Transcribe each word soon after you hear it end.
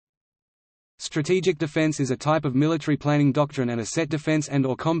Strategic defense is a type of military planning doctrine and a set defense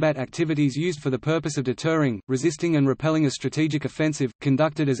and/or combat activities used for the purpose of deterring, resisting and repelling a strategic offensive,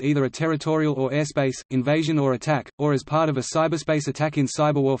 conducted as either a territorial or airspace, invasion or attack, or as part of a cyberspace attack in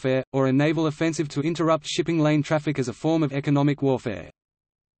cyberwarfare, or a naval offensive to interrupt shipping lane traffic as a form of economic warfare.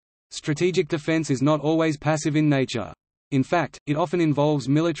 Strategic defense is not always passive in nature. In fact, it often involves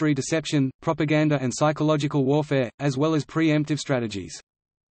military deception, propaganda and psychological warfare, as well as preemptive strategies.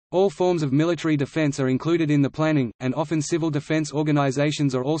 All forms of military defense are included in the planning, and often civil defense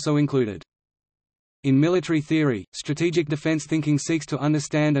organizations are also included. In military theory, strategic defense thinking seeks to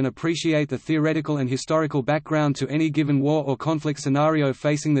understand and appreciate the theoretical and historical background to any given war or conflict scenario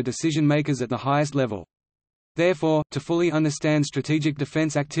facing the decision-makers at the highest level. Therefore, to fully understand strategic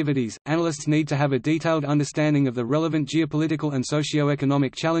defense activities, analysts need to have a detailed understanding of the relevant geopolitical and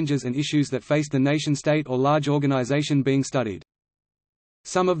socio-economic challenges and issues that face the nation-state or large organization being studied.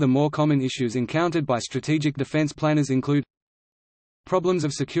 Some of the more common issues encountered by strategic defense planners include problems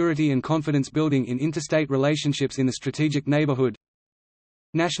of security and confidence building in interstate relationships in the strategic neighborhood,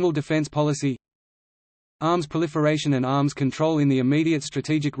 national defense policy, arms proliferation and arms control in the immediate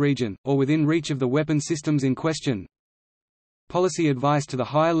strategic region, or within reach of the weapon systems in question, policy advice to the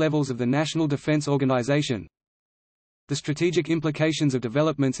higher levels of the National Defense Organization, the strategic implications of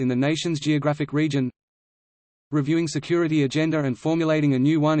developments in the nation's geographic region, reviewing security agenda and formulating a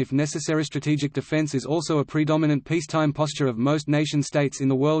new one if necessary. Strategic defense is also a predominant peacetime posture of most nation-states in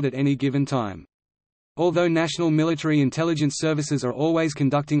the world at any given time. Although national military intelligence services are always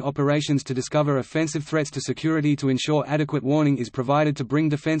conducting operations to discover offensive threats to security to ensure adequate warning is provided to bring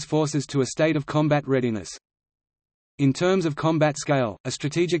defense forces to a state of combat readiness. In terms of combat scale, a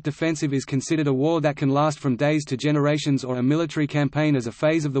strategic defensive is considered a war that can last from days to generations, or a military campaign as a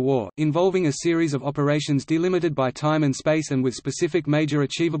phase of the war, involving a series of operations delimited by time and space and with specific major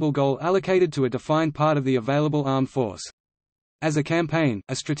achievable goal allocated to a defined part of the available armed force. As a campaign,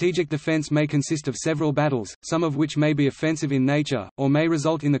 a strategic defense may consist of several battles, some of which may be offensive in nature, or may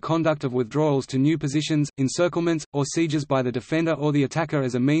result in the conduct of withdrawals to new positions, encirclements, or sieges by the defender or the attacker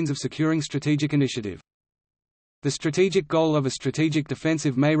as a means of securing strategic initiative. The strategic goal of a strategic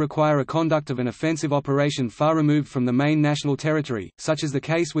defensive may require a conduct of an offensive operation far removed from the main national territory, such as the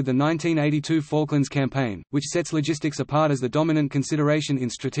case with the 1982 Falklands Campaign, which sets logistics apart as the dominant consideration in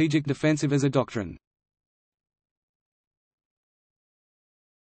strategic defensive as a doctrine.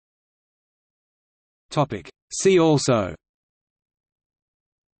 See also: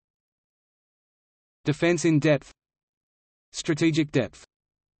 defense in depth, strategic depth.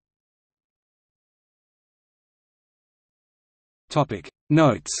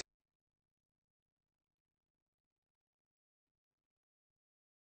 Notes.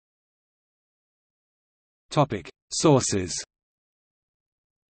 Sources.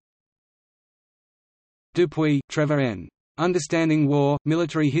 Dupuy, Trevor N. Understanding War,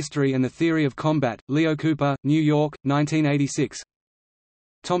 Military History and the Theory of Combat, Leo Cooper, New York, 1986.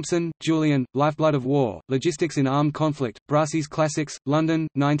 Thompson, Julian, Lifeblood of War, Logistics in Armed Conflict, Brassey's Classics, London,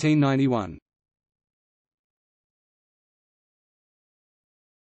 1991.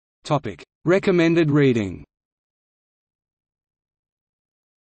 Recommended reading: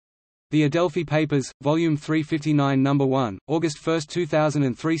 The Adelphi Papers, Volume 359 No. 1, August 1,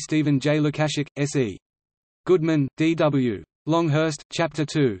 2003. Stephen J. Lukashik, S.E. Goodman, D.W. Longhurst, Chapter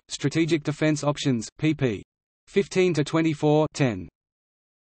 2, Strategic Defense Options, pp. 15–24 10.